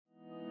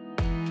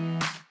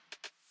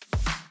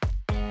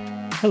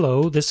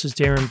Hello, this is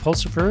Darren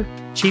Pulsifer,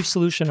 Chief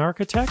Solution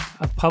Architect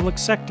of Public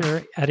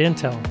Sector at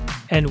Intel,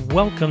 and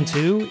welcome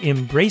to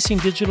Embracing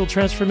Digital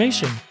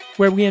Transformation,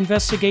 where we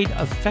investigate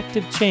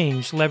effective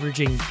change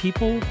leveraging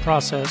people,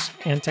 process,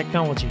 and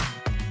technology.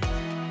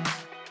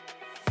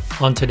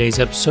 On today's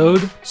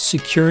episode,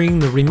 securing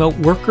the remote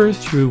worker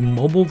through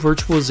mobile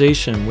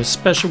virtualization with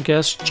special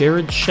guest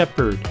Jared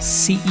Shepard,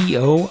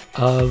 CEO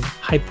of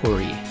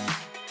Hypori.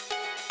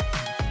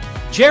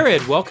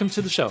 Jared, welcome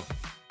to the show.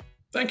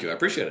 Thank you. I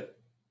appreciate it.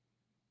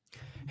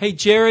 Hey,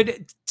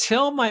 Jared,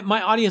 tell my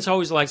audience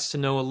always likes to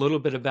know a little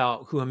bit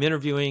about who I'm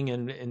interviewing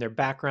and their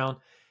background.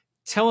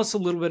 Tell us a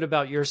little bit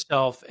about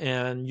yourself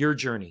and your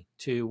journey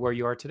to where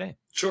you are today.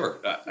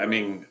 Sure.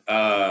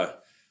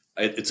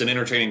 It's an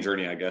entertaining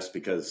journey, I guess,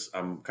 because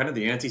I'm kind of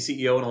the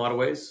anti-CEO in a lot of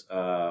ways,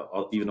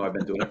 even though I've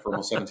been doing it for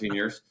almost 17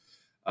 years.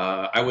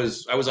 I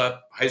was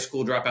a high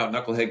school dropout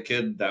knucklehead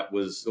kid that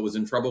was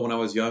in trouble when I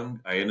was young.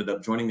 I ended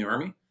up joining the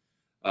Army.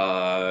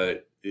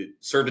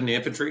 Served in the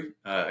infantry.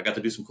 I got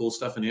to do some cool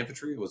stuff in the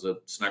infantry. I was a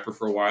sniper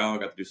for a while. I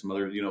got to do some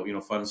other,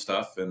 fun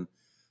stuff, and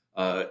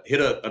hit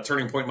a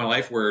turning point in my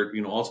life where,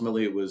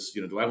 ultimately it was,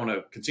 do I want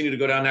to continue to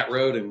go down that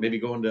road and maybe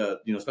go into,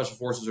 special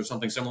forces or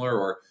something similar?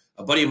 Or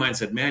a buddy of mine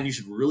said, man, you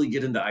should really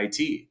get into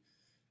IT.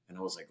 And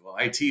I was like, well,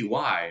 IT,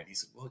 why? And he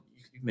said, well,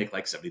 you can make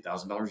like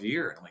 $70,000 a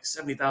year. And I'm like,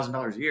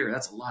 $70,000 a year?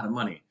 That's a lot of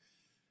money.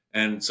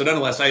 And so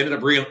nonetheless, I ended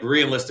up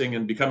re-enlisting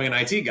and becoming an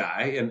IT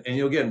guy. And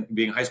again,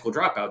 being a high school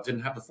dropout,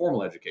 didn't have the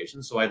formal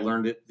education. So I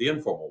learned it the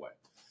informal way.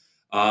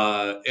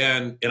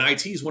 And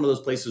IT is one of those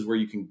places where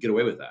you can get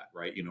away with that,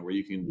 right? Where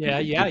you can.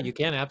 You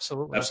can.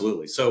 Absolutely.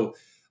 Absolutely. So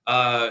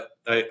I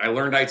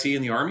learned IT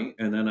in the Army,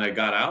 and then I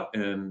got out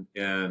and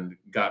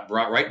got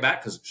brought right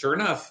back because sure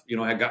enough,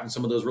 I had gotten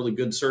some of those really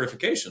good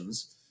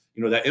certifications,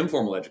 that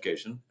informal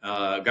education,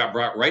 got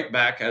brought right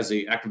back as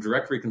a Active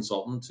Directory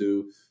consultant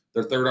to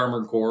their 3rd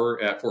Armored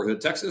Corps at Fort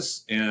Hood,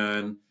 Texas.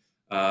 And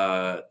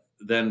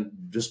then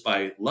just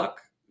by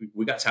luck,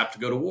 we got tapped to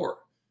go to war.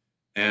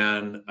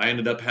 And I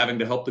ended up having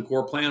to help the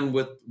Corps plan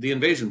with the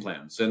invasion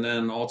plans. And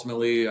then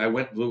ultimately I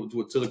went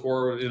to the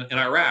Corps in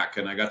Iraq,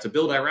 and I got to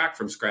build Iraq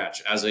from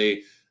scratch as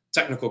a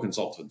technical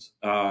consultant,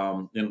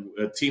 and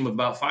a team of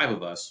about 5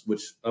 of us,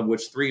 of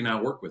which 3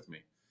 now work with me,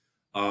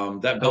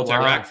 that built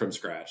Iraq from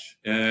scratch.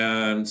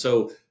 And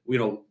so,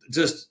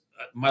 just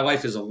my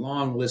life is a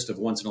long list of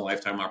once in a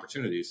lifetime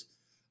opportunities.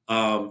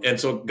 And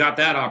so got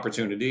that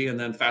opportunity. And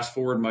then fast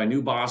forward, my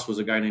new boss was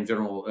a guy named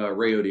General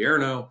Ray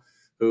Odierno,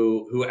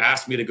 who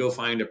asked me to go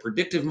find a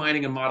predictive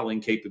mining and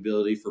modeling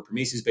capability for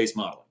Prometheus-based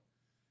modeling.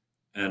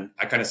 And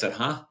I kind of said,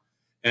 huh?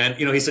 And,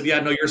 he said, yeah,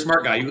 no, you're a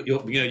smart guy.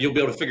 You'll be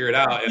able to figure it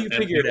out. You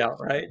figure it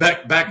out, right?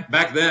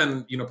 Back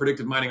then,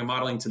 predictive mining and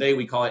modeling, today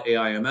we call it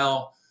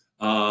AI/ML.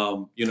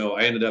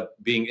 I ended up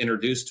being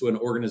introduced to an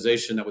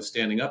organization that was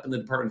standing up in the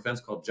Department of Defense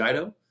called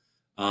JIDO.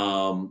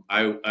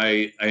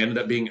 I ended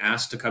up being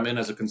asked to come in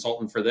as a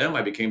consultant for them.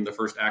 I became the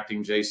first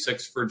acting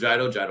J6 for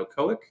JIDO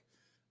COIC,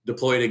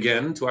 deployed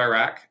again to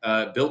Iraq,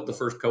 built the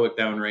first COIC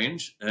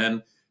downrange,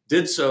 and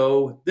did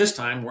so this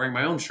time wearing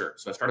my own shirt.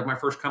 So I started my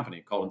first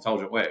company called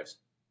Intelligent Waves.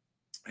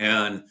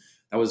 And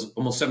that was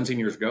almost 17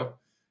 years ago.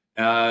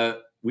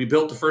 We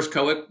built the first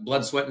COIC,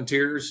 blood, sweat, and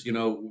tears,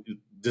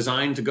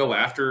 designed to go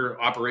after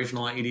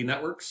operational IED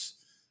networks,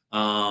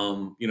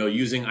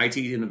 using IT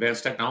and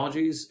advanced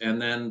technologies.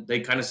 And then they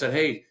kind of said,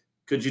 hey,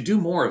 could you do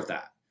more of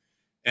that?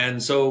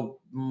 And so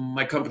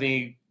my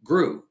company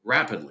grew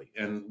rapidly,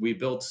 and we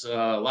built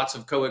lots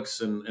of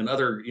COICs and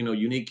other,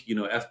 unique,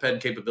 FPED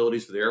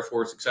capabilities for the Air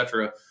Force, et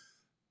cetera,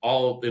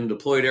 all in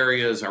deployed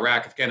areas,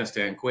 Iraq,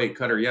 Afghanistan, Kuwait,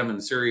 Qatar,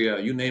 Yemen, Syria,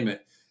 you name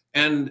it.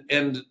 And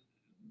the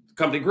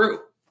company grew.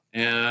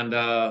 And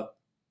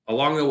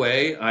along the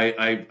way,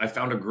 I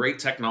found a great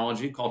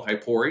technology called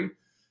Hypori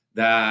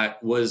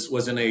that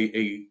was in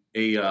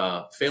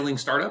a failing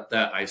startup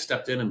that I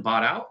stepped in and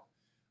bought out,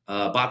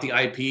 bought the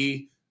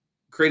IP,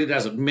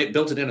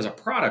 built it in as a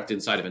product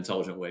inside of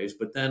Intelligent Waves.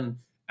 But then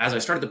as I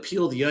started to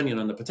peel the onion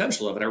on the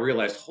potential of it, I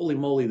realized, holy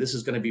moly, this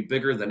is going to be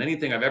bigger than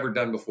anything I've ever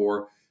done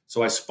before.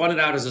 So I spun it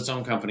out as its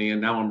own company,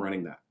 and now I'm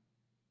running that.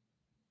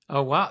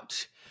 Oh, wow.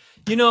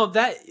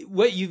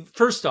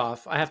 First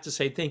off, I have to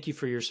say thank you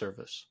for your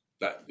service.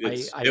 I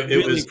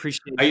really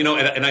appreciate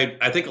it.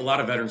 I think a lot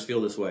of veterans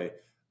feel this way.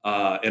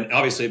 And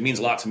obviously it means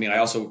a lot to me. I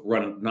also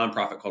run a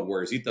nonprofit called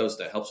Warriors Ethos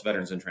that helps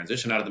veterans in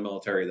transition out of the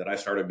military, that I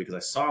started because I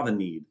saw the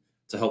need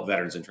to help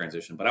veterans in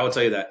transition. But I would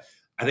tell you that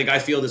I think I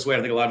feel this way. I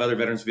think a lot of other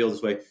veterans feel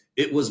this way.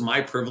 It was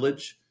my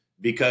privilege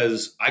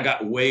because I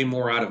got way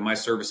more out of my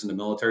service in the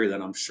military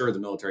than I'm sure the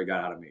military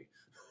got out of me.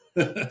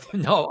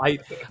 No,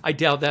 I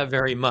doubt that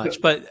very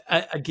much. But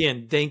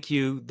again, thank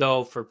you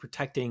though for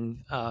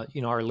protecting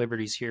our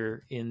liberties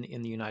here in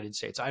the United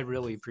States. I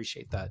really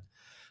appreciate that.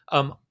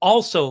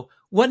 Also,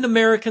 what an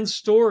American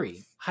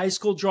story! High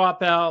school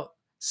dropout,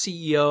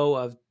 CEO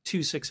of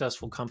 2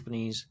 successful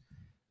companies.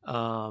 It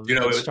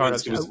was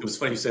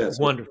funny you said this.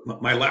 Wonderful.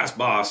 My last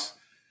boss,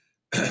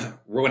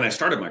 when I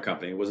started my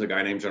company, was a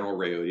guy named General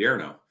Ray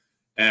Odierno.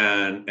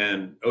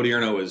 And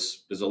Odierno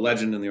is a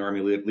legend in the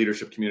Army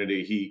leadership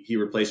community. He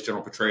replaced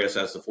General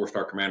Petraeus as the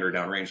 4-star commander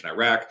downrange in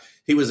Iraq.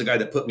 He was the guy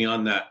that put me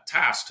on that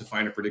task to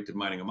find a predictive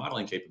mining and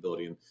modeling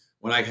capability. And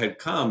when I had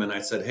come and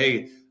I said,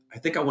 hey, I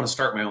think I want to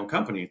start my own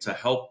company to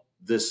help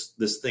this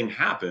thing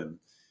happen,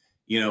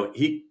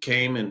 he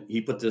came and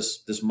he put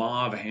this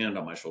mauve hand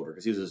on my shoulder,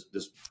 because he was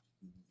this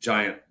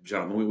giant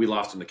gentleman. We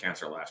lost him to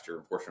cancer last year,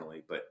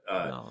 unfortunately. But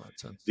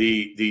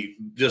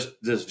just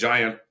this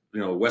giant,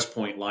 West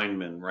Point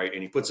lineman, right?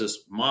 And he puts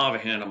this mauve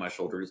hand on my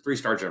shoulder. He's a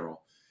 3-star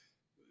general,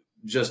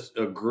 just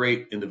a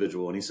great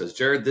individual. And he says,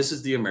 Jared, this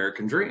is the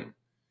American dream.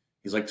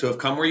 He's like, to have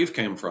come where you've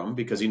came from,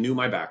 because he knew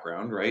my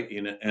background, right?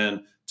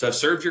 And to have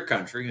served your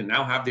country and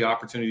now have the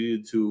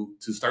opportunity to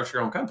start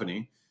your own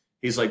company.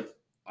 He's like,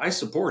 I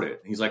support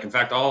it. He's like, in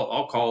fact,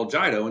 I'll call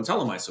Jido and tell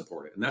him I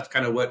support it. And that's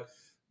kind of what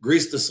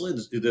greased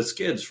the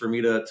skids for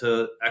me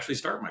to actually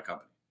start my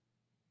company.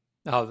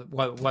 Oh,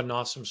 what an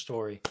awesome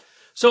story.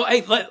 So,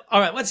 hey, all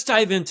right, let's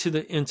dive into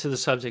the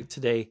subject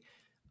today.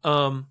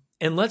 And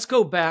let's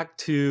go back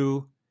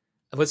to,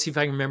 let's see if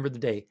I can remember the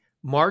day,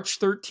 March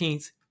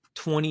 13th,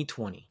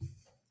 2020.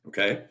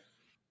 Okay.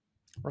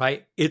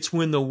 Right? It's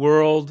when the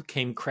world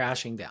came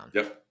crashing down.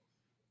 Yep.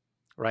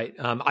 Right?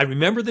 I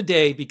remember the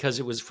day because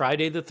it was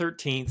Friday the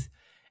 13th,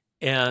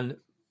 and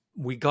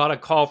we got a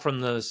call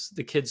from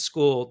the kids'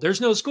 school. There's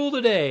no school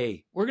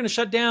today. We're going to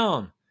shut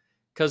down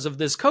because of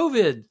this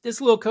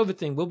little COVID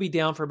thing. We'll be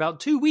down for about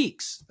 2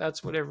 weeks.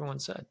 That's what everyone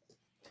said.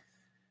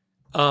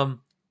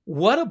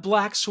 What a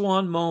black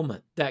swan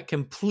moment that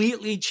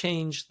completely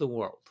changed the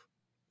world.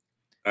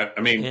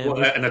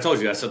 And I told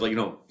you, I said,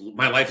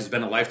 my life has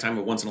been a lifetime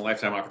of once in a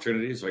lifetime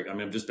opportunities.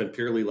 I've just been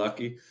purely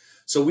lucky.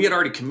 So we had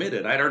already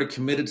committed. I had already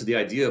committed to the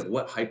idea of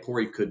what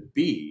Hypori could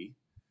be.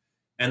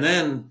 And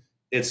then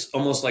it's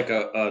almost like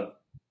a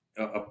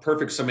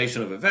perfect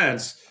summation of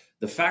events.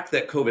 The fact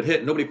that COVID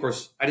hit, nobody, of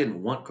course, I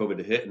didn't want COVID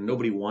to hit, and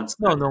nobody wants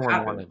that no to one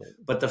happen. wanted it.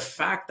 But the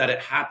fact that it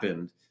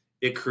happened,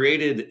 it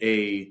created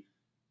a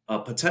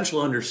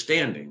potential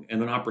understanding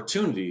and an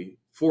opportunity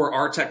for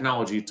our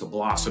technology to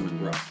blossom and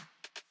grow.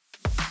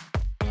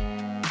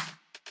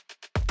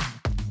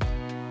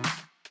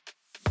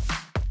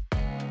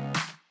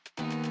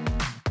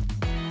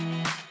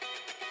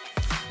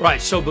 Right.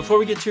 So before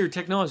we get to your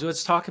technology,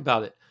 let's talk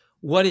about it.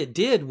 What it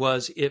did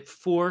was it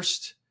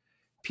forced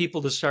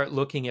people to start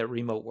looking at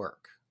remote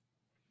work.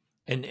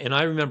 And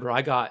I remember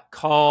I got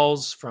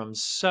calls from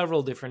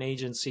several different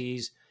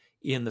agencies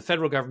in the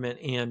federal government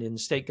and in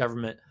state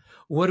government.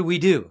 What do we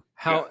do?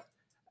 How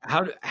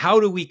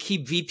do we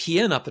keep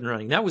VPN up and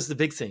running? That was the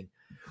big thing.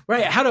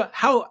 Right. How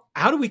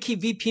do we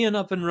keep VPN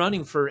up and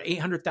running for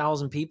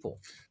 800,000 people?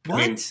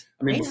 What?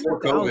 I mean, before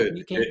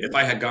COVID, if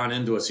I had gone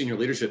into a senior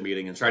leadership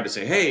meeting and tried to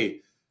say,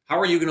 hey, how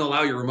are you going to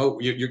allow your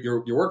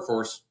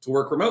workforce to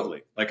work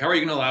remotely? Like, how are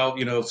you going to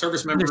allow,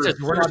 service members?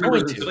 We're not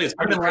going to.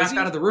 I've been laughed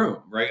out of the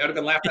room, right? I'd have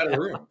been laughed out of the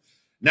room.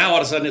 Now, all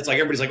of a sudden, it's like,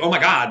 everybody's like, oh my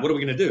God, what are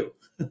we going to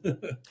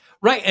do?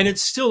 Right. And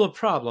it's still a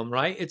problem,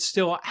 right? It's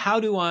still, how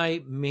do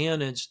I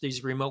manage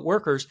these remote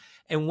workers?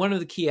 And one of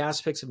the key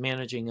aspects of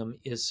managing them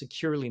is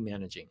securely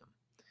managing them,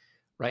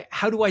 right?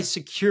 How do I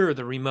secure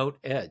the remote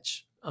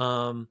edge?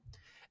 And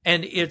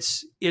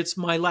it's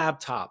my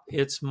laptop,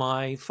 it's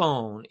my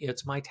phone,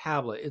 it's my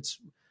tablet, it's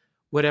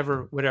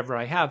whatever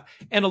I have.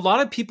 And a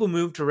lot of people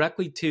move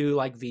directly to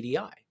like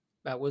VDI.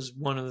 That was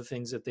one of the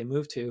things that they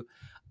moved to.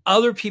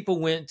 Other people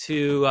went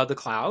to the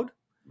cloud,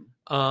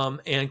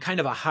 and kind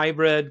of a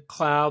hybrid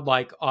cloud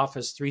like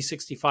Office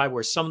 365,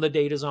 where some of the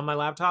data is on my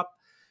laptop,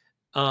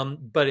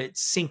 but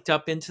it's synced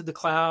up into the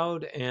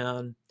cloud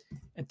and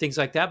things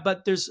like that.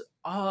 But there's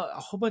a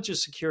whole bunch of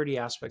security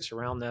aspects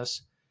around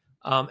this.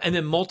 And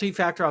then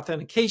multi-factor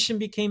authentication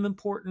became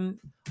important,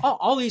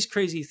 all these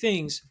crazy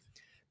things.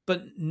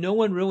 But no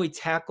one really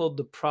tackled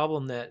the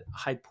problem that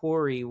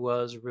Hypori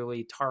was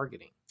really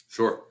targeting.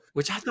 Sure.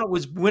 Which I thought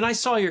was, when I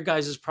saw your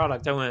guys'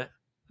 product, I went,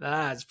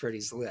 that's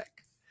pretty slick.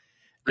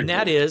 And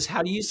that is,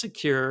 how do you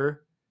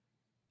secure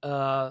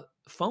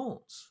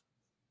phones?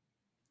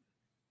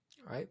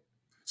 Right.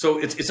 So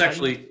it's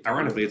actually,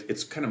 ironically,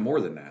 it's kind of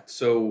more than that.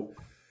 So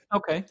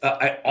okay,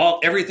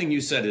 everything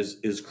you said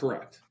is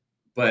correct.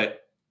 But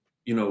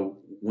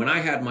when I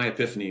had my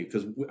epiphany,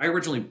 because we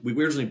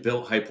originally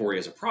built Hypori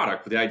as a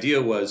product, but the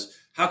idea was,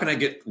 how can I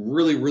get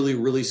really, really,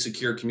 really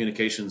secure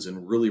communications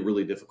in really,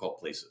 really difficult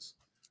places,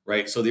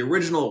 right? So the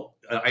original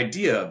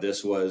idea of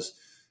this was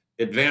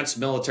advanced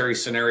military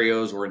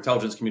scenarios or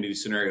intelligence community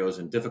scenarios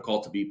in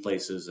difficult to be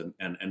places,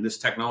 and this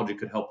technology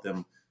could help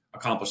them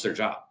accomplish their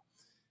job.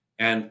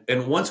 And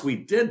once we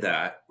did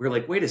that, we were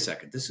like, wait a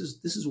second, this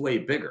is way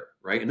bigger,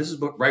 right? And this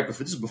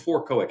is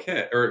before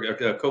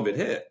COVID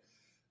hit.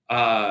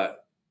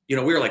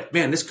 We were like,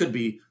 man, this could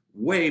be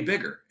way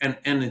bigger.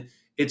 And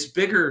it's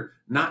bigger,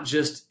 not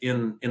just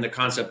in the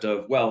concept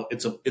of, well,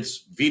 it's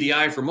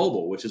VDI for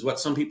mobile, which is what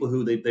some people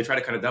who they try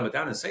to kind of dumb it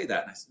down and say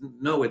that. And I said,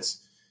 no,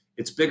 it's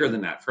bigger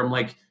than that. From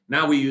like,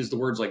 now we use the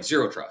words like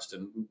zero trust,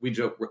 and we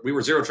joke, we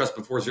were zero trust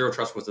before zero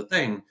trust was a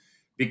thing,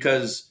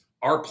 because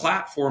our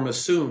platform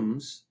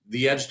assumes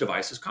the edge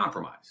device is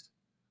compromised.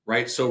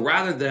 right? So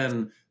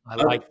I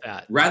like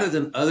that. rather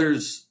than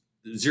others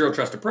zero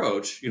trust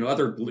approach,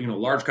 other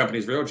large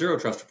companies zero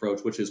trust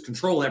approach, which is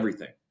control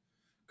everything,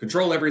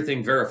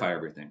 verify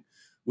everything.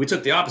 We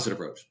took the opposite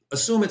approach.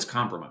 Assume it's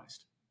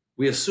compromised.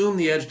 We assume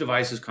the edge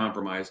device is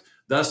compromised.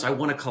 Thus, I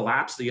want to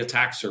collapse the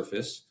attack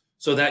surface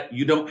so that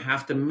you don't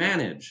have to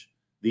manage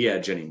the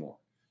edge anymore.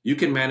 You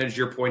can manage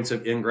your points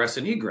of ingress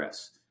and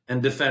egress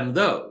and defend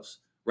those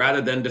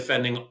rather than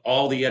defending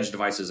all the edge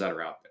devices that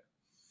are out there.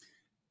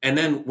 And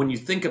then when you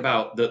think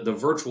about the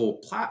virtual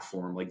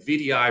platform, like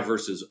VDI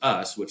versus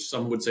us, which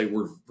some would say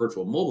we're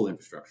virtual mobile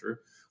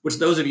infrastructure, which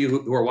those of you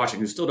who are watching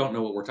who still don't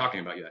know what we're talking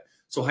about yet.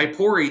 So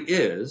Hypori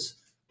is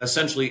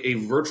essentially a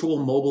virtual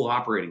mobile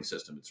operating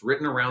system. It's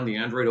written around the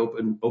Android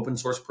open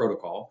source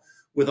protocol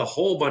with a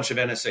whole bunch of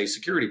NSA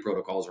security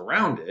protocols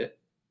around it.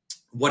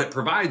 What it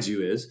provides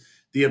you is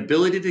the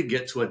ability to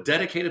get to a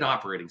dedicated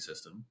operating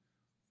system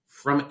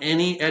from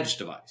any edge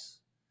device.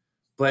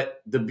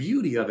 But the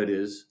beauty of it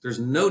is there's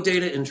no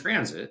data in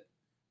transit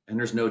and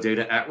there's no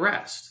data at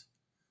rest.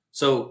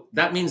 So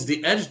that means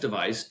the edge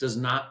device does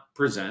not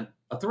present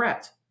a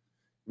threat.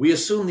 We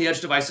assume the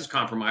edge device is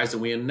compromised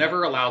and we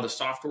never allow the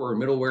software or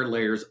middleware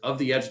layers of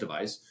the edge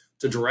device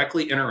to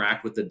directly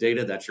interact with the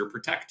data that you're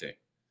protecting.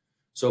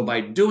 So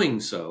by doing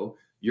so,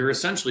 you're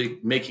essentially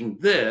making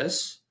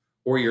this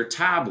or your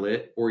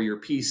tablet or your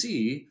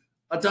PC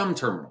a dumb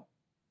terminal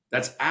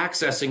that's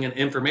accessing an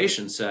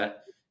information set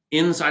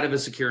inside of a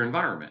secure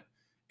environment.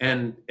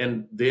 And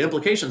the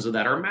implications of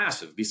that are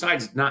massive.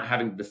 Besides not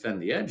having to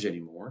defend the edge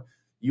anymore,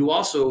 you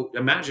also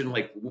imagine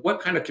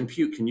what kind of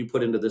compute can you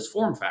put into this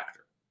form factor?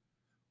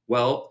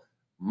 Well,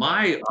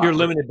 you're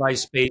limited by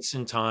space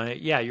and time.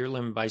 Yeah, you're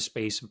limited by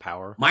space and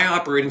power. My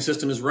operating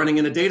system is running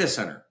in a data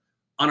center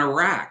on a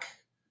rack.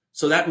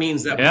 So that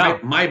means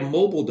that my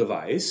mobile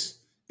device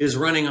is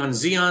running on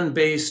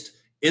Xeon-based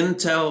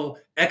Intel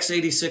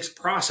x86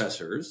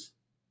 processors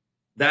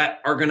that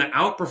are going to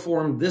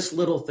outperform this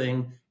little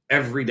thing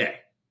every day.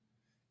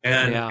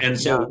 And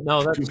so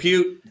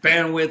compute,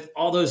 bandwidth,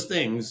 all those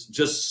things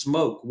just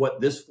smoke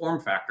what this form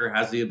factor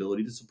has the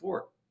ability to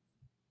support.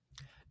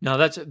 No,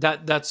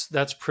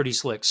 that's pretty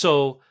slick.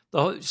 So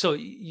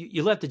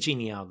you let the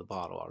genie out of the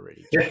bottle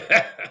already.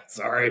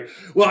 Sorry.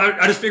 Well,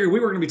 I just figured we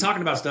were going to be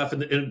talking about stuff,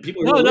 and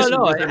people no.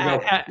 What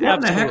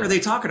the heck are they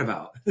talking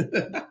about?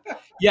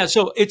 Yeah,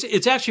 so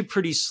it's actually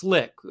pretty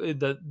slick,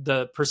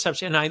 the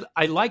perception, and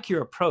I like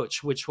your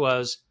approach, which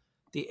was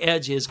the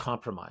edge is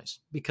compromised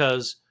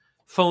because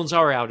phones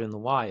are out in the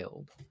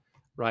wild,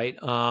 right?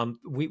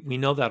 We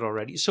know that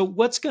already. So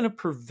what's going to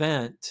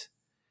prevent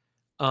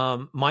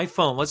my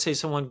phone? Let's say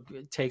someone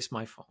takes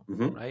my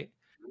phone, right?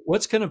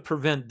 What's going to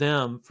prevent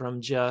them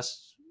from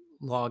just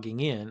logging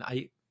in?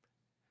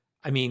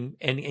 I mean,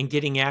 and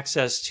getting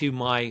access to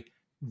my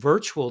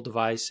virtual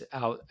device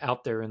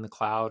out there in the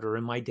cloud or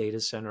in my data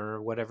center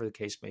or whatever the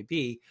case may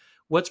be.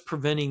 What's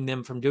preventing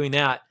them from doing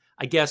that?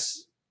 I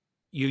guess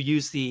you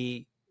use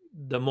the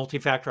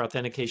multi-factor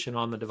authentication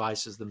on the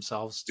devices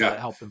themselves to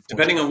help them.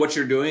 Depending on what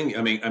you're doing,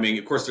 I mean,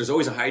 of course, there's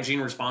always a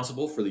hygiene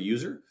responsible for the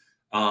user,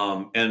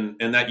 and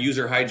that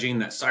user hygiene,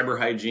 that cyber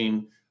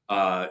hygiene,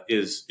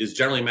 is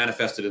generally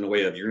manifested in a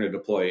way of you're going to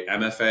deploy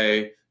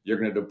MFA, you're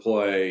going to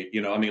deploy,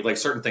 like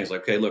certain things.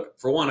 Like, okay, look,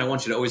 for one, I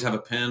want you to always have a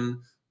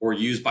PIN or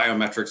use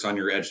biometrics on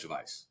your edge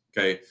device.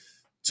 Okay.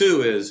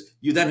 Two is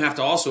you then have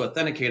to also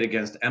authenticate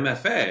against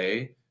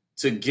MFA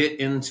to get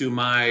into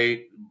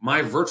my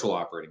virtual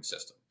operating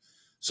system.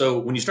 So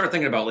when you start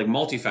thinking about like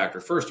multi-factor,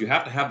 first you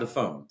have to have the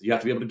phone. You have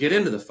to be able to get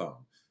into the phone.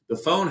 The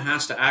phone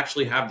has to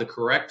actually have the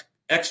correct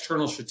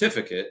external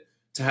certificate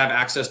to have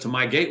access to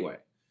my gateway.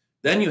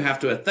 Then you have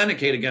to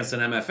authenticate against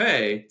an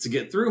MFA to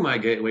get through my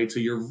gateway to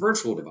your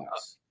virtual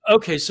device.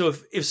 Okay, so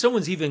if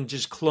someone's even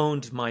just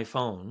cloned my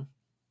phone,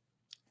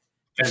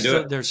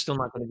 they're still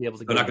not going to be able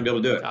to. They're not going to be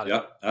able to do it.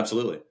 Yep,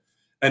 absolutely.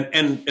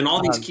 And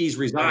all these keys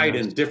reside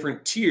in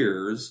different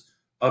tiers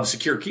of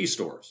secure key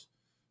stores.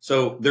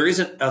 So there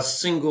isn't a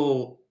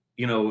single,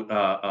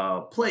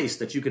 place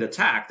that you could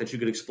attack, that you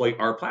could exploit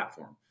our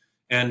platform.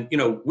 And,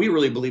 we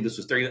really believe this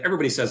was theory.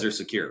 Everybody says they're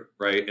secure,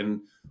 right?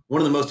 And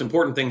one of the most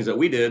important things that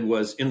we did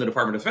was in the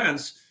Department of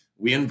Defense,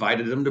 we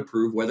invited them to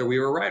prove whether we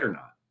were right or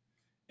not.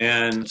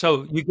 And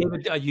so you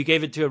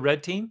gave it to a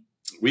red team?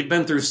 We've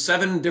been through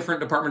 7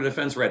 different Department of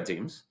Defense red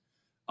teams.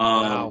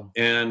 Wow.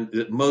 And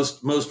the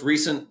most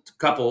recent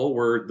couple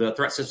were the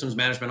Threat Systems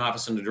Management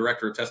Office and the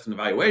Director of Test and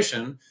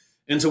Evaluation,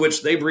 into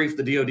which they briefed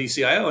the DoD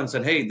CIO and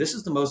said, hey, this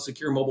is the most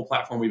secure mobile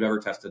platform we've ever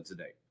tested to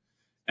date.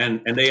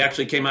 And they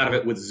actually came out of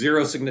it with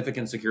 0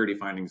 significant security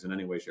findings in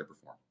any way, shape, or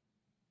form.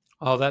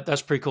 Oh,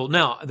 that's pretty cool.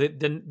 Now,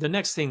 the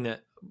next thing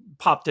that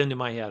popped into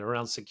my head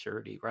around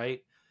security,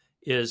 right,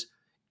 is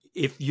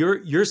if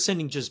you're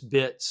sending just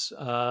bits,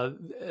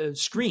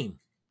 screen,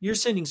 you're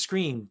sending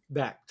screen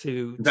back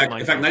to. In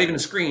fact, not even a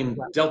screen,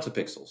 delta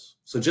pixels.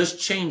 So just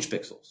change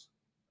pixels.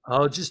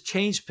 Oh, just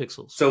change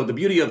pixels. So the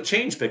beauty of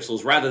change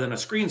pixels, rather than a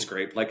screen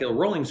scrape, like a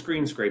rolling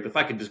screen scrape, if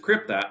I could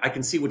decrypt that, I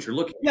can see what you're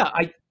looking at.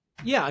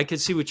 I could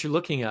see what you're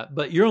looking at,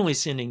 but you're only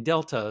sending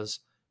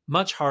deltas,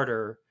 much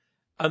harder.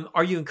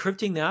 Are you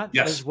encrypting that as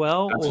Yes,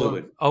 well,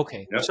 absolutely. or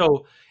okay? Yep.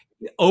 So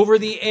over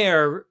the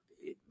air,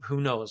 who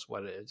knows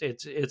what it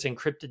is? It's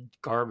encrypted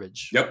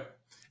garbage. Yep.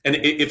 And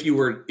if you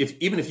were, if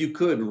even if you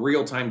could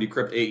real time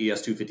decrypt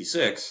AES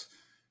 256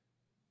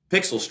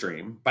 pixel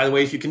stream, by the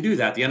way, if you can do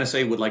that, the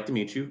NSA would like to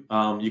meet you.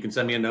 You can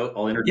send me a note.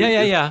 I'll Yeah, introduce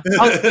yeah, you. yeah.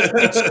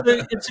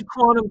 It's a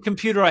quantum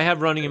computer I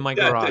have running in my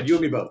Yeah, you garage. and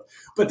me both.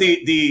 But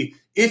the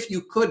if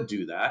you could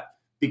do that,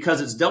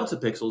 because it's delta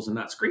pixels and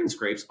not screen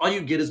scrapes, all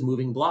you get is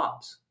moving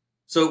blobs.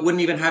 So it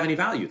wouldn't even have any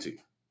value to you.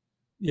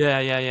 Yeah,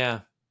 yeah, yeah.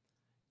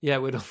 Yeah,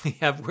 it would only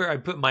have where I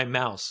put my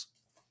mouse,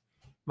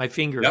 my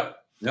finger Yep.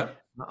 Yep.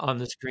 on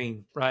the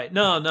screen. Right.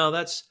 No, no,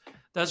 that's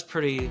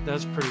pretty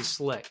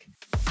slick.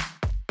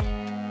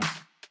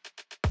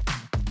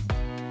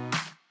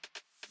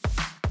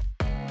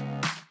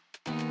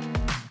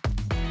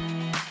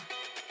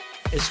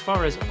 As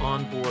far as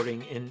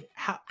onboarding and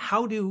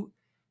how do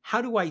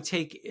I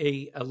take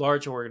a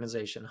large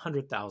organization,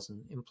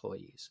 100,000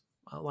 employees,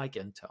 like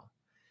Intel,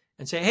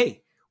 and say,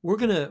 hey, we're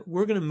gonna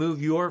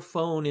move your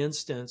phone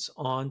instance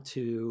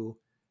onto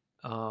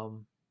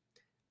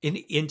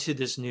into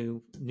this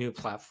new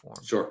platform,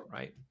 Sure.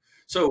 right?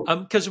 So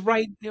Because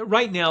right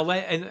now,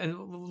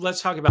 and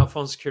let's talk about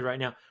phone security right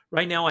now.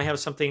 Right now, I have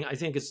something, I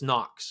think it's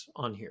Knox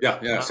on here, yeah,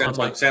 yeah. on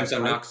my phone,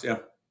 Samsung right? Knox. Yeah.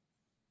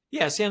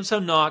 Yeah,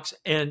 Samsung Knox,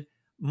 and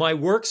my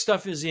work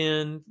stuff is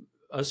in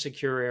a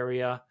secure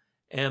area,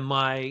 and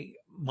my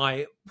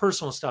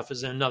personal stuff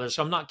is in another.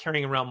 So I'm not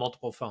carrying around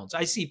multiple phones.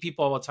 I see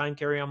people all the time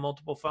carrying on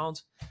multiple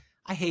phones.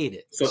 I hate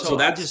it. So So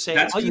I just say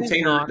I'll use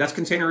Knox. that's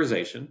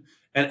containerization,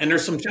 and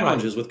there's some Right.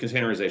 challenges with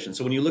containerization.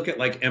 So when you look at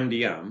like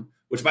MDM,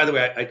 which by the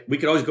way, we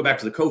could always go back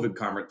to the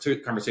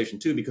COVID conversation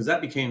too, because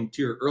that became,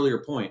 to your earlier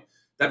point,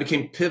 that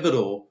became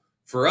pivotal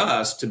for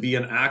us to be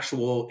an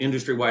actual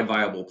industry wide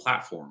viable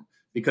platform,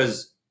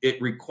 because it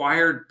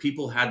required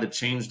people had to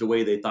change the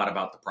way they thought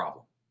about the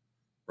problem,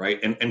 right?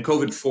 And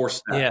COVID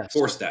Yes.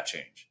 forced that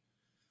change.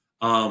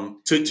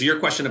 To your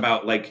question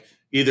about like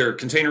either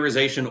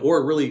containerization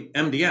or really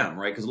MDM,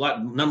 right? Because a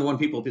lot number one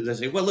people they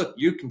say, well, look,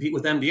 you compete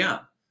with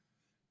MDM.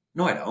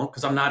 No, I don't,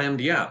 because I'm not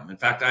MDM. In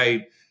fact,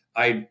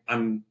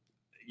 I'm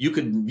you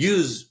could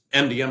use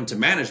MDM to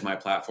manage my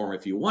platform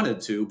if you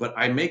wanted to, but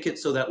I make it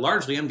so that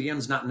largely MDM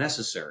is not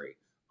necessary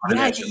on an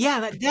Yeah, edge yeah,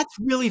 device. that's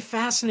really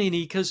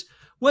fascinating because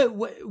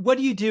what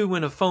do you do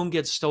when a phone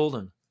gets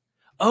stolen?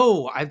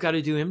 Oh, I've got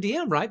to do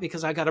MDM, right?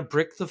 Because I got to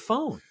brick the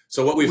phone.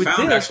 So what we With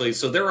found this, actually,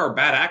 so there are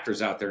bad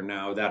actors out there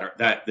now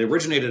that they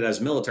originated as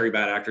military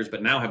bad actors,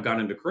 but now have gone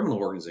into criminal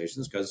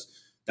organizations because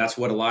that's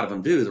what a lot of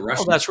them do.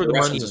 oh, that's where The the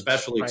money Russians is,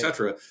 especially, et right?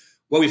 cetera.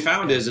 What we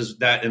found Yeah. is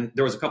that, and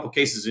there was a couple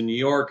cases in New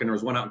York and there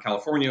was one out in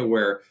California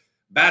where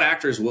bad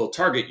actors will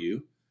target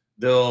you,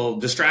 they'll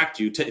distract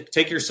you,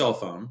 take your cell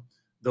phone,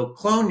 they'll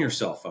clone your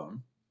cell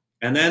phone,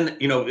 and then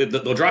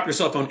they'll drop your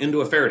cell phone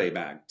into a Faraday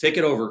bag, take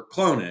it over,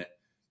 clone it,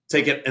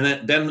 take it,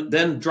 and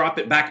then drop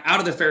it back out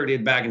of the Faraday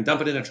bag and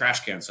dump it in a trash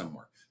can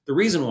somewhere. The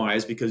reason why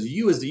is because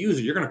you, as the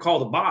user, you're going to call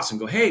the boss and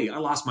go, "Hey, I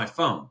lost my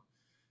phone,"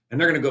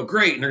 and they're going to go,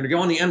 "Great," and they're going to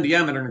go on the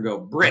MDM and they're going to go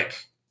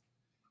brick,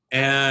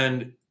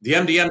 and the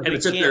MDM is And going to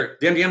it sit can't. there.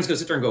 The MDM is going to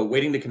sit there and go,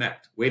 waiting to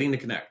connect, waiting to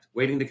connect,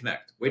 waiting to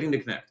connect, waiting to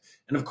connect,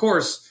 and of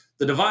course,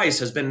 the device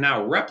has been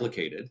now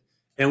replicated.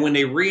 And when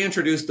they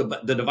reintroduce the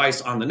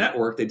device on the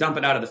network, they dump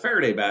it out of the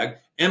Faraday bag.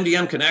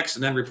 MDM connects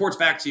and then reports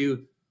back to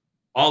you,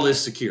 all is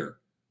secure.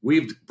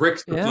 We've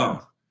bricked the Yeah.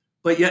 phone.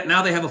 But yet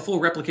now they have a full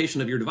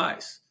replication of your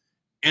device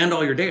and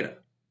all your data.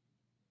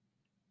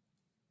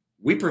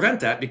 We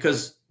prevent that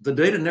because the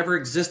data never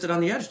existed on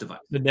the edge device.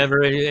 It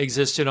never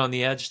existed on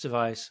the edge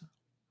device.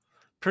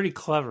 Pretty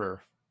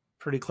clever.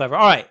 Pretty clever.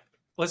 All right.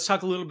 Let's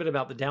talk a little bit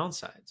about the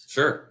downsides,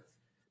 Sure.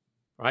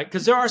 right?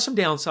 Because there are some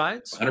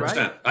downsides, right?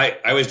 100%. I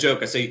always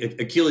joke. I say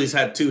Achilles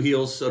had two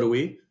heels, so do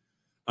we.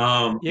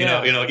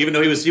 Yeah. Even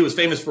though he was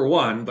famous for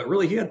one, but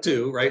really he had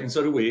two, right? And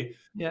so do we.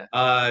 Yeah.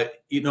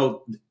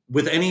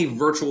 With any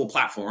virtual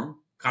platform,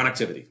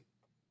 connectivity,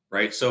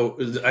 right? So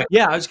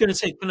Yeah. I was going to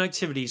say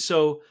connectivity.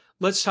 So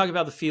let's talk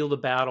about the field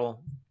of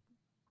battle,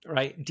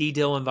 right?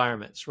 DDIL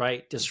environments,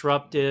 right?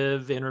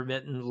 Disruptive,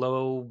 intermittent,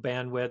 low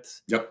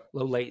bandwidth, yep,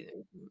 low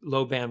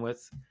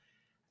bandwidth.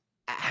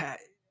 Ah,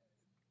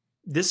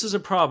 this is a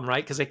problem,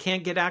 right? Because I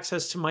can't get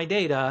access to my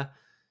data,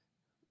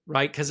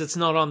 right? Because it's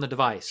not on the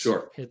device.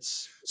 sure.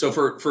 It's So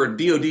for a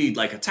DoD,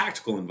 like a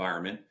tactical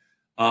environment,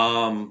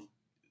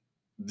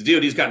 the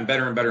DoD's gotten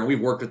better and better, and we've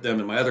worked with them.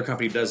 And my other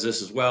company does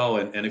this as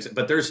well.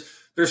 But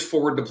there's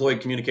forward deployed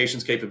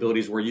communications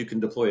capabilities where you can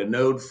deploy a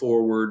node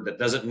forward that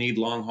doesn't need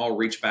long haul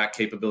reach back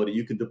capability.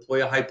 You could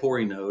deploy a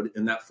Hypori node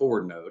in that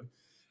forward node,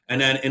 and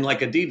then in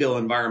like a DDIL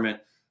environment,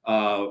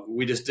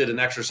 we just did an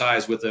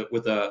exercise with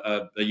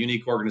a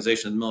unique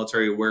organization in the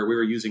military where we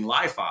were using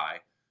Li-Fi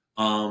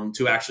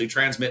to actually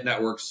transmit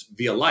networks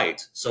via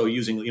light. So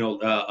using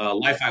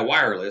Li-Fi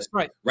wireless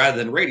right. rather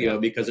than radio, Yeah.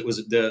 because it was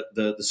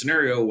the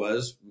scenario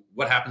was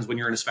what happens when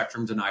you're in a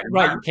spectrum denied Right. You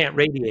environment. can't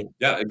radiate.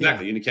 Yeah, Yeah.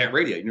 exactly. You can't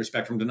radiate in your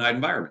spectrum denied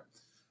environment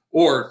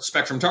or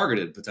spectrum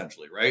targeted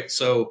potentially, right?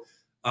 So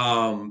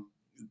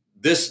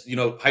this,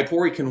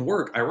 Hypori can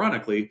work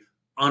ironically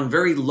on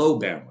very low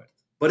bandwidth.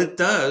 But it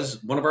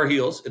does, one of our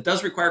heels, it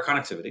does require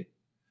connectivity.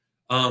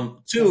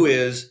 Two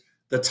is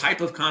the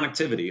type of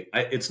connectivity.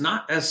 It's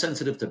not as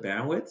sensitive to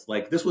bandwidth.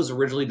 Like this was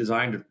originally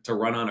designed to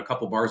run on a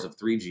couple bars of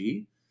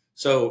 3G.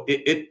 So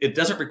it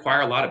doesn't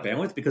require a lot of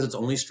bandwidth because it's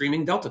only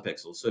streaming delta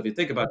pixels. So if you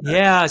think about that,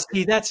 Yeah,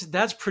 see,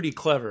 that's pretty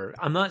clever.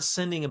 I'm not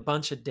sending a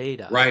bunch of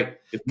data, right?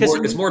 It's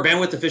because more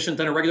bandwidth efficient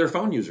than a regular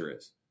phone user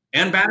is,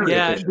 and battery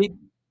yeah, efficient.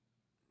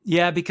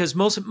 yeah, because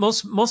most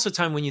of the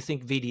time when you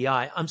think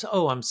VDI,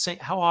 I'm saying,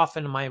 how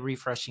often am I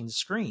refreshing the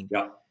screen?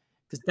 Yeah.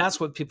 Because that's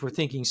what people are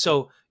thinking.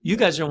 So you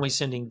guys are only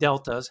sending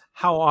deltas.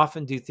 How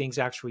often do things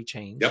actually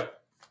change? Yep.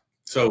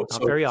 So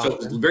Not very so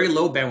it's often. very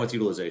low bandwidth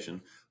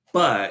utilization,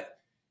 but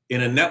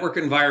in a network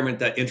environment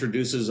that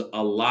introduces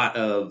a lot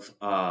of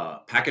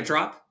packet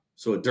drop,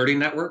 so a dirty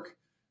network,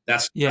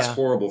 that's Yeah,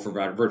 horrible for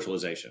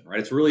virtualization, right?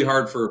 It's really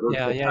hard for a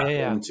virtual yeah.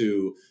 platform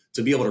to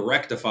be able to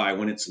rectify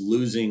when it's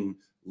losing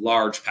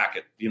large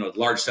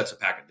sets of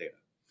packet data.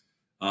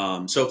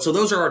 So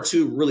those are our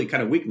two really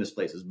kind of weakness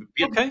places.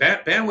 Okay.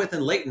 Bandwidth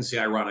and latency,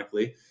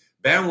 ironically.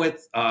 Bandwidth,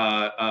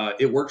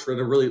 it works for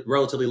a really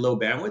relatively low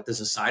bandwidth.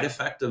 There's a side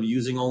effect of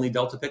using only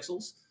delta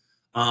pixels.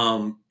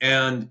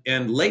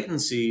 And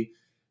latency,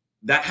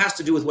 that has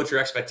to do with what your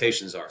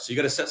expectations are. So you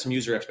got to set some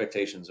user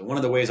expectations. And one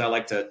of the ways I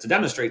like to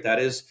demonstrate that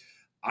is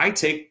I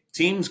take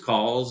Teams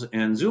calls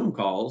and Zoom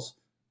calls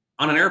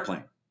on an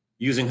airplane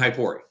using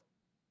Hypori.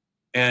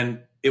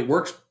 And it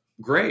works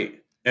great.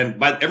 And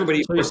by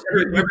everybody, So you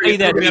pay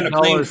that everybody on a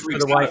plane $8 for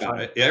freaks the out Wi-Fi.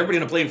 about it. Yeah, everybody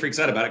on a plane freaks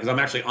out about it because I'm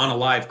actually on a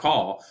live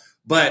call.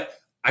 But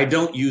I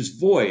don't use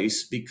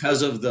voice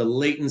because of the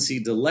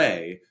latency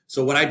delay.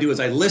 So what I do is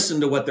I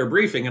listen to what they're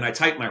briefing and I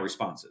type my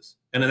responses.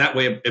 And in that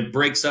way, it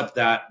breaks up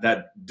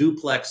that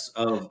duplex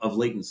of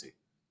latency.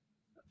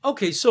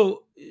 Okay,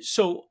 so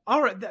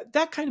all right,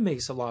 that kind of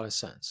makes a lot of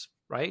sense,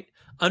 right?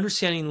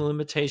 Understanding the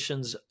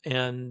limitations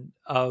and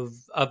of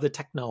the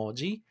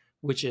technology,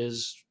 which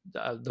is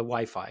the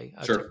Wi-Fi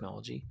Sure.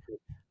 technology.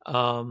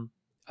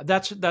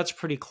 That's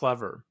pretty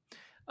clever,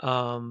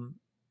 and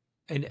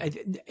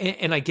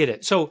I get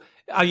it. So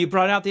you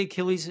brought out the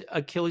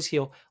Achilles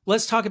heel.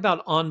 Let's talk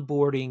about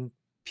onboarding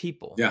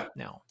people Yeah.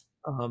 now,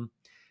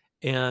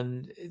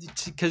 and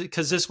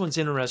because this one's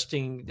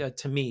interesting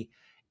to me.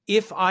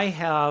 If I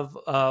have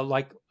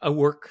like a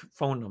work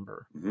phone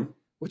number, Mm-hmm.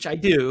 which I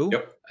do,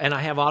 Yep. and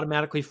I have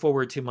automatically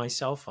forward to my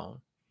cell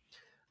phone,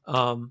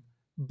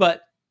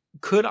 but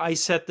could I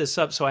set this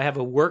up so I have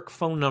a work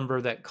phone number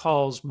that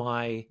calls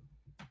my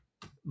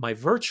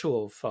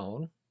virtual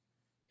phone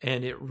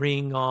and it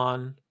ring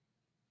on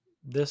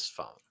this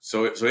phone?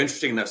 So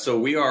interesting that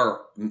we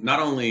are not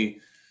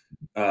only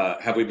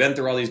have we been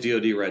through all these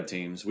DoD red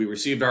teams, we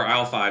received our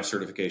IL5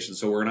 certification.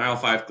 So we're an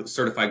IL5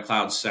 certified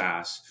cloud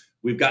SaaS.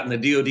 We've gotten the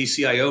DoD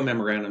CIO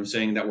memorandum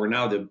saying that we're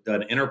now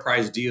an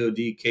enterprise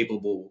DoD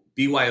capable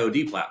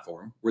BYOD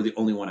platform. We're the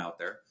only one out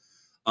there.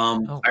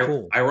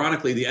 Cool.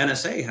 Ironically, the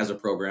NSA has a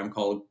program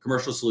called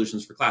Commercial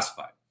Solutions for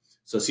Classified,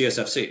 so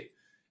CSFC.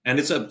 And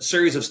it's a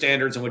series of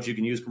standards in which you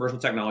can use commercial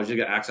technology to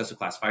get access to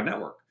classified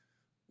network.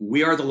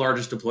 We are the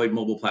largest deployed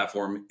mobile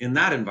platform in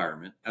that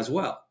environment as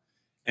well.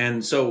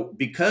 And so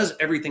because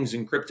everything's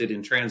encrypted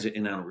in transit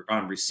and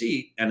on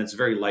receipt, and it's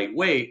very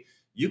lightweight,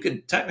 you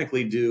could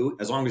technically do,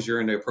 as long as you're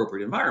in the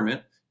appropriate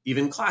environment,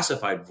 even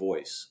classified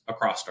voice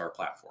across our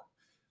platform.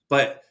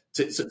 But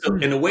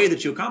in a way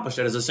that you accomplish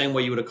that is the same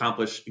way you would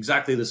accomplish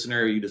exactly the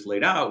scenario you just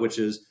laid out, which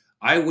is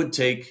I would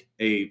take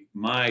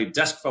my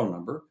desk phone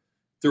number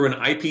through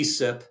an IP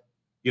SIP,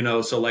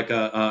 so like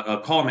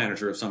a call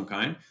manager of some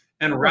kind,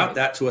 and route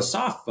that to a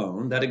soft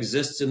phone that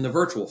exists in the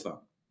virtual phone.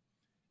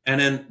 And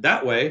then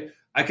that way,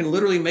 I can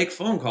literally make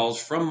phone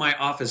calls from my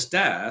office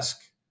desk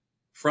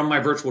from my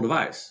virtual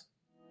device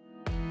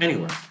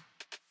anywhere.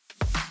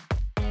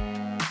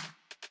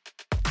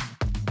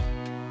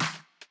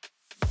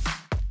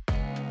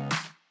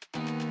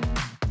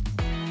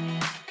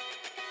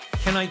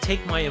 Can I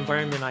take my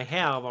environment I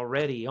have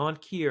already on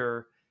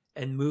Kier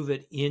and move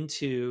it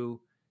into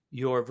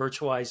your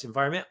virtualized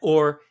environment?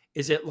 Or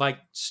is it like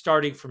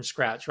starting from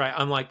scratch, right?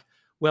 I'm like,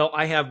 well,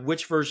 I have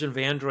which version of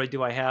Android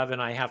do I have?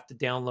 And I have to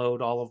download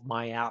all of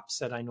my apps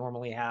that I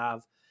normally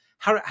have.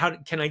 How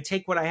can I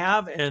take what I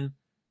have and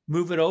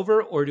move it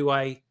over? Or do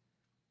I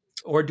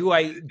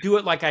do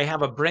it like I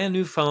have a brand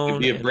new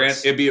phone?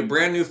 It'd be a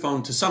brand new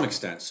phone to some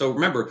extent. So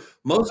remember,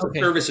 most of the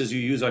services you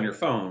use on your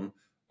phone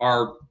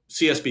are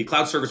CSP,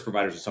 cloud service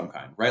providers of some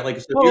kind, right? Like,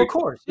 of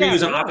course, you're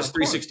using Office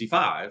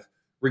 365.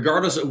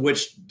 Regardless of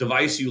which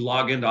device you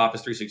log into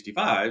Office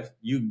 365,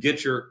 you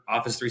get your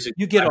Office 365.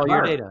 You get all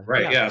your data,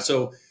 right? Yeah.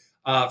 So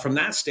from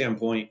that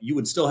standpoint, you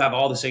would still have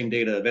all the same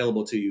data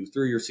available to you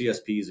through your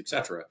CSPs, et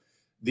cetera.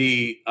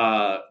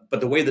 But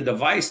the way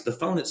the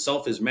phone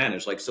itself is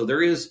managed,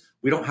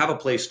 we don't have a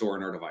Play Store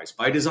in our device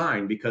by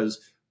design because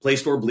Play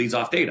Store bleeds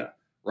off data,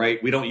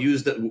 right? We don't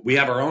use we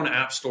have our own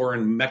app store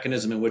and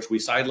mechanism in which we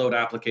sideload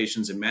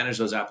applications and manage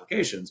those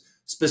applications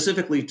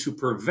specifically to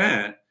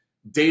prevent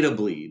data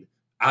bleed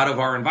out of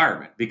our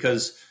environment.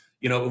 Because,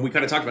 when we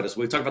kind of talked about this,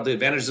 we talked about the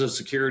advantages of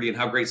security and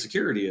how great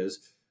security is.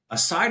 a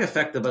side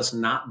effect of us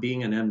not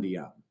being an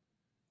MDM.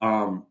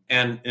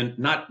 And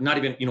not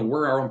even,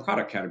 we're our own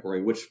product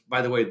category, which,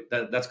 by the way,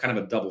 that's kind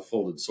of a double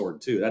folded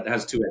sword too. That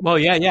has two Well,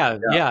 yeah, yeah,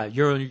 yeah. yeah.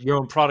 You're in your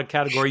own product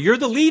category. You're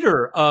the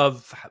leader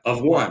of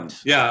Of what? one.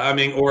 Yeah. I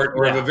mean, or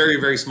of Yeah. a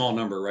very, very small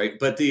number, right?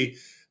 But the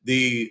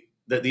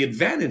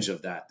advantage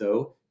of that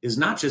though is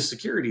not just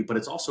security, but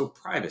it's also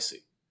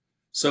privacy.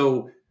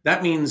 So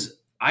that means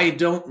I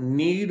don't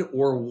need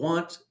or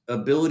want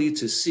ability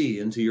to see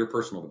into your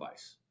personal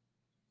device,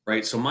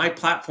 right? So my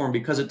platform,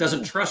 because it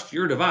doesn't trust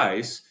your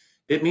device,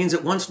 it means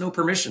it wants no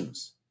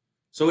permissions.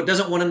 So it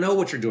doesn't want to know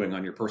what you're doing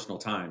on your personal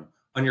time,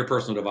 on your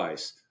personal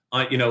device.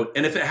 And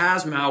if it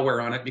has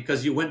malware on it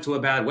because you went to a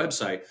bad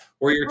website,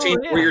 or your Yeah.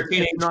 or your It's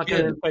teenage not kid,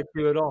 going to affect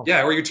you at all.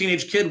 yeah, or your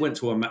teenage kid went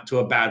to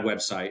a bad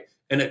website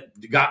and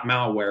it got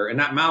malware, and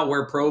that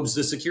malware probes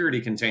the security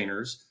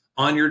containers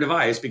on your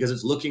device because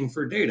it's looking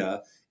for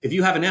data. If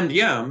you have an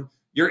MDM,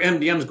 your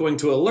MDM is going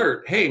to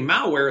alert, hey,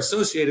 malware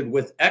associated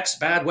with X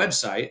bad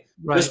website,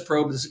 just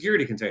probe the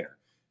security container.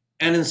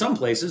 And in some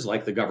places,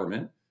 like the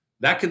government,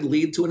 that could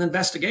lead to an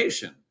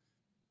investigation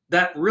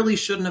that really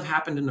shouldn't have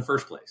happened in the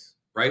first place,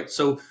 right?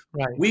 So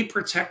we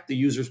protect the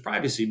user's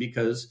privacy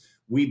because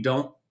we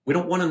don't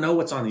want to know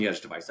what's on the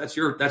edge device. That's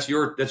your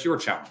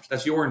challenge.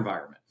 That's your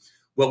environment.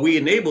 What we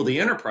enable the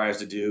enterprise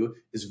to do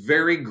is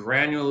very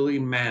granularly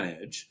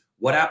manage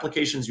what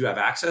applications you have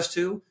access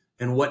to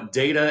and what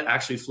data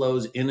actually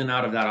flows in and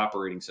out of that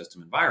operating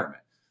system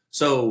environment.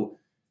 So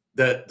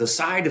the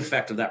side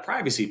effect of that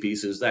privacy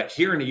piece is that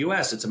here in the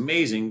US, it's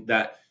amazing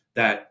that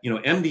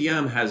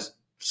MDM has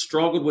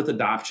struggled with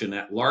adoption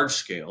at large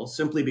scale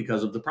simply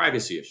because of the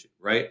privacy issue,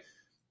 right?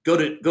 Go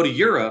to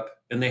Europe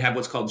and they have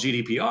what's called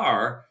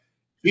GDPR.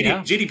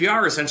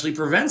 GDPR essentially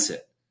prevents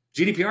it.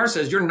 GDPR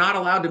says you're not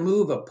allowed to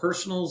move a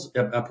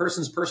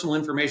person's personal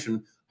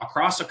information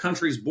across a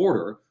country's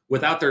border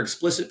without their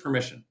explicit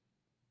permission.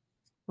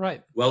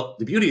 Right. Well,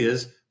 the beauty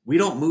is we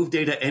don't move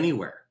data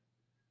anywhere.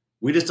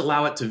 We just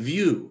allow it to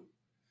view.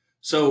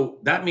 So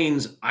that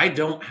means I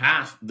don't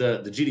have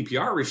the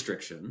GDPR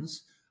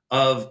restrictions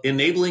of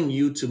enabling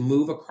you to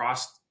move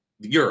across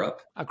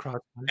Europe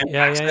and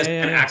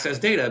access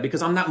data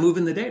because I'm not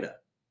moving the data.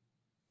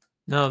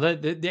 No,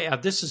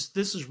 this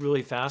is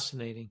really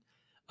fascinating.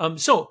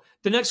 So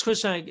the next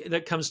question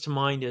that comes to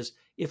mind is,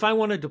 if I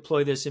want to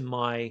deploy this in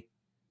my,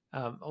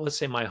 let's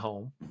say my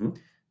home,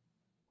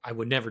 I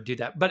would never do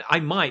that, but I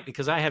might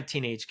because I have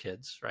teenage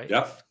kids, right?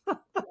 Yep.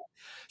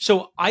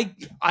 So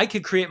I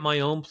could create my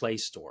own Play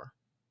Store,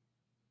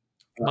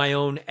 my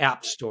own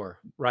app store,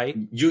 right?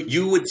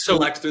 You would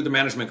select through the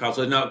management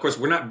console. Now, of course,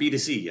 we're not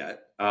B2C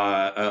yet.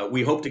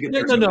 We hope to get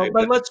there. No.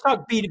 But let's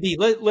talk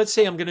B2B. Let's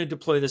say I'm going to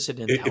deploy this at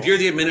Intel. If you're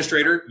the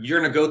administrator, you're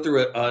going to go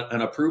through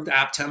an approved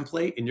app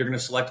template, and you're going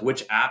to select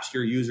which apps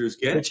your users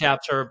get. Which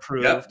apps are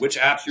approved? Yep. Which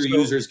apps your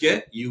users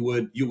get. You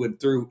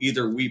would through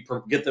either we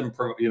get them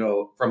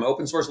from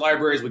open source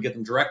libraries, we get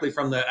them directly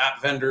from the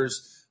app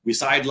vendors, we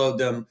sideload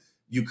them.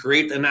 You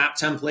create an app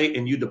template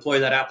and you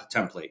deploy that app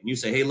template, and you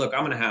say, hey, look,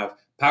 I'm going to have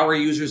power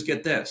users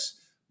get this,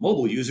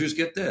 mobile users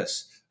get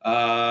this.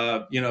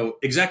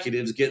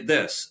 Executives get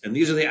this, and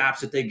these are the apps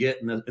that they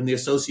get and the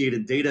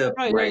associated data.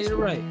 Right.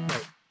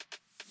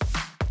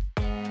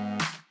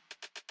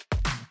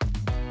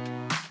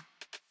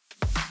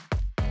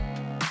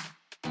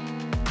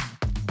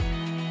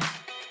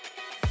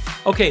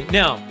 Okay,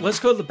 now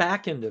let's go to the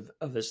back end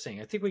of this thing.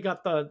 I think we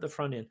got the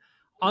front end.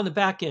 On the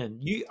back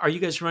end, are you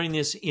guys running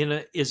this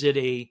is it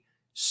a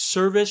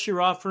service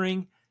you're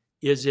offering?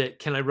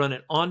 Can I run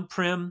it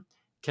on-prem?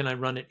 Can I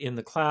run it in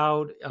the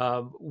cloud?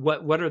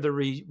 What are the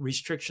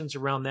restrictions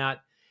around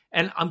that?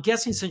 And I'm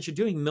guessing since you're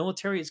doing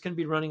military, it's going to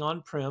be running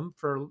on-prem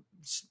for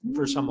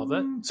some of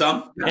it,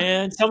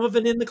 and some of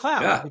it in the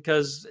cloud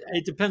because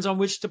it depends on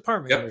which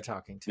department you're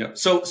talking to. Yep.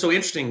 So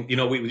interesting.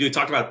 We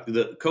talked about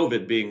the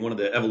COVID being one of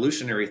the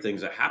evolutionary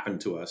things that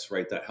happened to us,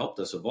 right? That helped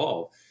us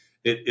evolve.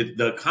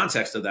 The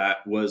context of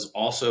that was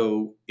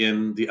also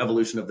in the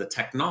evolution of the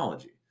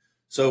technology.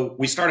 So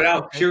we started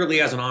out purely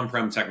as an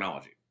on-prem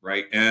technology,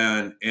 right?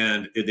 And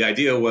the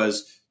idea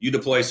was you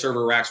deploy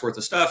server racks worth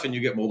of stuff and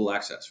you get mobile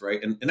access, right?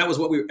 And that was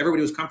what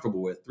everybody was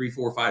comfortable with 3,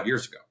 4, 5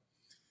 years ago.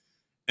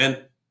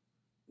 And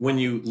when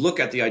you look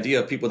at the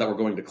idea of people that were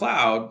going to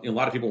cloud, a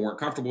lot of people weren't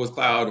comfortable with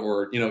cloud,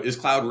 or is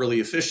cloud really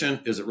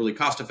efficient? Is it really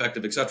cost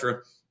effective, et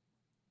cetera?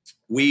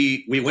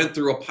 We went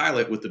through a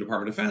pilot with the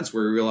Department of Defense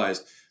where we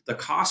realized the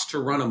cost to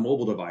run a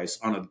mobile device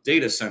on a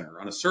data center,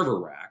 on a server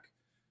rack,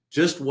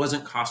 just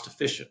wasn't cost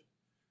efficient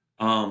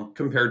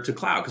compared to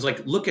cloud.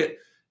 Because look at,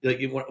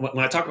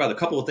 when I talk about a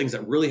couple of things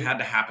that really had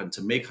to happen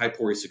to make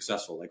Hypori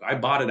successful, like I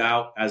bought it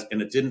out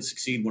and it didn't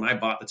succeed when I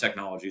bought the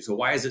technology. So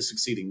why is it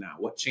succeeding now?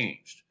 What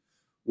changed?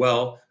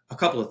 Well, a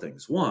couple of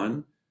things.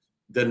 One,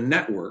 the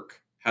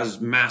network has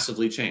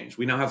massively changed.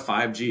 We now have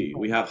 5G.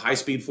 We have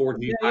high-speed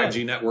 4G,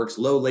 5G networks,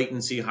 low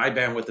latency, high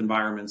bandwidth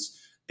environments,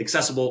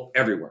 accessible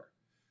everywhere.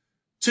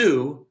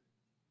 2,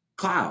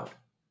 cloud.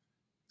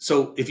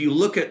 So if you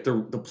look at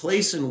the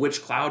place in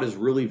which cloud is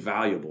really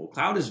valuable,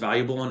 cloud is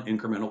valuable on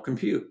incremental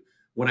compute.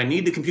 when I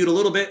need to compute a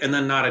little bit and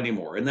then not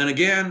anymore, and then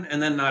again,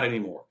 and then not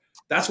anymore.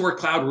 That's where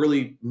cloud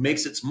really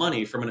makes its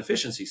money from an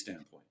efficiency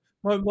standpoint.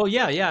 Well,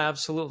 yeah,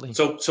 absolutely.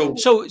 So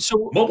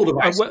mobile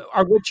are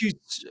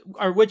devices.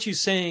 what you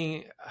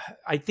saying?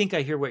 I think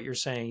I hear what you're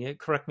saying.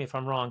 Correct me if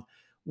I'm wrong.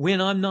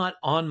 When I'm not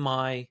on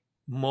my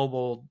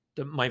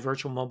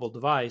virtual mobile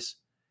device,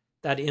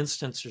 that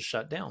instance is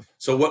shut down.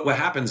 So what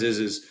happens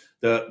is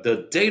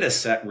the data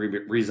set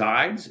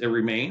resides, it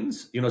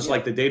remains. It's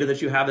like the data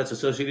that you have that's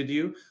associated to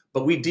you,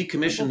 but we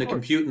decommission the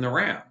compute and the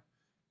RAM.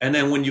 And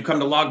then when you come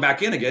to log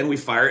back in again, we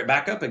fire it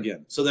back up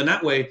again. So then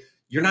that way,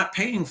 you're not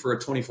paying for a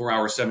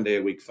 24-hour,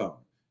 7-day-a-week phone.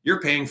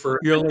 You're paying for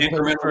an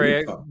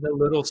incremental phone. The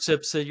little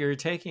sips that you're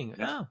taking.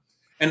 Yeah.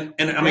 And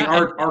I mean,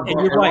 our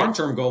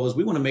long-term goal is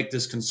we want to make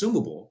this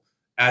consumable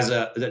as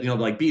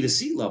like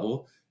B2C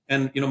level.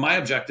 And my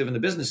objective in the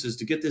business is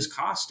to get this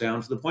cost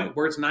down to the point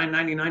where it's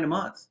 $9.99 a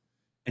month,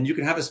 and you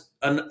can have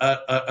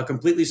a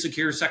completely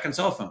secure second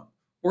cell phone,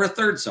 or a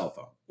third cell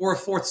phone, or a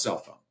fourth cell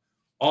phone,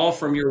 all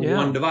from your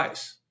one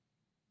device.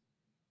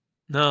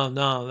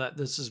 No,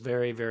 this is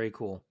very, very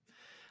cool.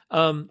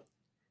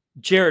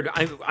 Jared,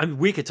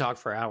 we could talk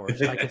for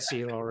hours. I could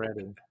see it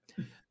already.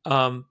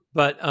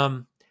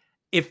 But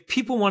if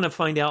people want to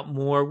find out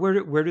more,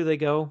 where do they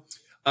go?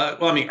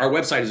 Well, I mean, our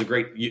website is a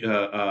great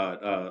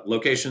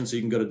location. So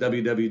you can go to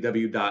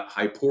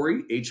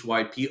www.hypori,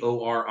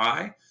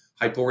 Hypori,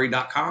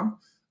 hypori.com,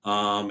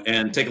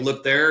 and take a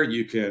look there.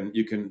 You can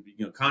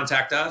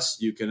contact us.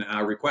 You can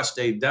request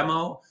a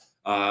demo,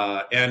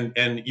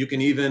 and you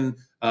can even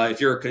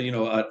if you're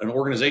an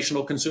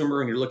organizational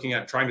consumer and you're looking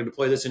at trying to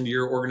deploy this into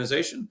your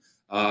organization,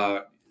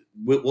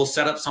 we'll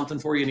set up something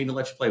for you and even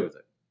let you play with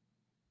it.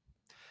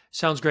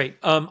 Sounds great.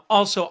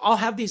 Also, I'll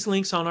have these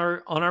links on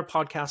our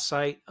podcast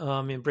site,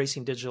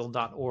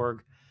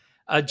 embracingdigital.org.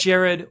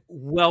 Jared,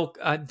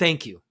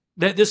 thank you.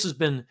 This has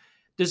been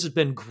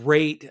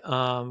great.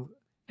 And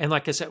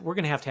like I said, we're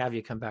going to have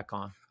you come back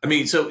on. I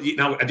mean, so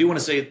now I do want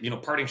to say,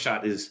 parting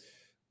shot is,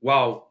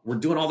 while we're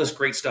doing all this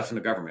great stuff in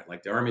the government,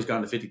 like the Army's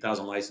gone to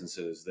 50,000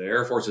 licenses, the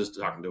Air Force is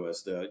talking to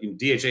us, the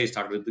DHA is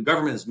talking to us, the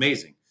government is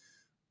amazing.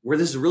 Where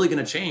this is really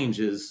going to change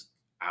is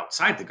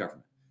outside the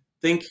government.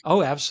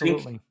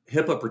 Absolutely.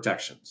 Think HIPAA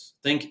protections.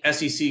 Think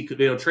SEC,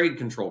 trade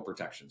control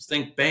protections.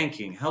 Think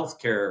banking,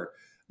 healthcare,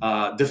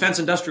 defense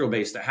industrial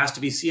base that has to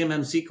be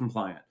CMMC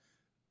compliant.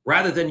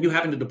 Rather than you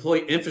having to deploy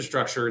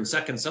infrastructure and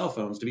second cell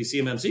phones to be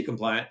CMMC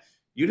compliant,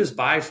 you just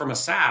buy from a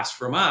SaaS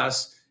from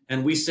us,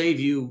 and we save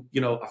you,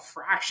 a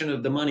fraction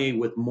of the money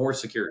with more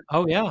security.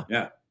 Oh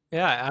yeah,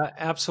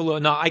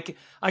 absolutely. No, I can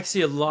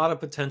see a lot of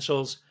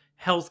potentials.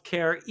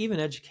 Healthcare, even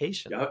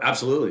education. Yeah,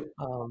 absolutely.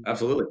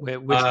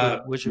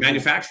 Which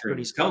manufacturing,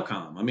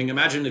 telecom. I mean,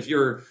 imagine if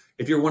you're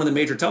one of the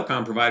major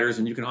telecom providers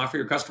and you can offer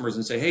your customers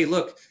and say, hey,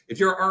 look, if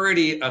you're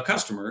already a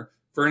customer,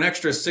 for an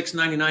extra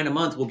 $6.99 a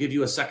month, we'll give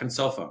you a second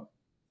cell phone.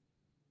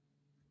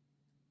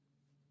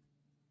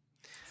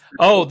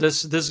 Oh,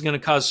 this is going to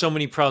cause so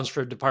many problems for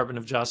the Department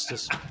of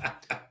Justice.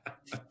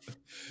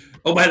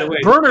 Oh, by the way,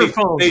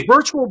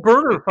 virtual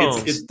burner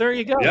phones. There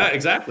you go. Yeah,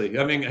 exactly.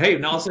 I mean, hey,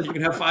 now all of a sudden you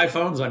can have 5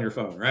 phones on your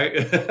phone, right?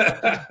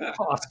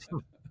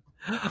 Awesome.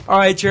 All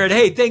right, Jared.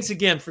 Hey, thanks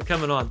again for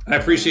coming on. I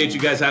appreciate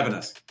you guys having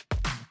us.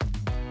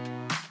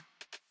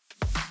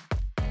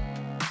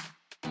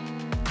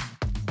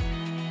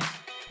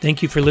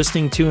 Thank you for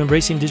listening to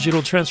Embracing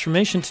Digital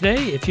Transformation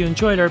today. If you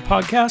enjoyed our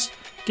podcast,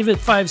 give it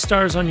 5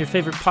 stars on your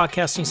favorite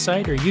podcasting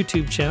site or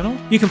YouTube channel.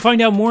 You can find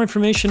out more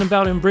information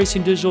about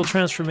Embracing Digital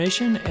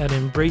Transformation at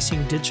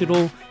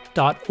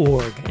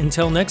embracingdigital.org.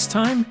 Until next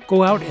time,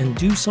 go out and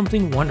do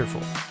something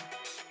wonderful.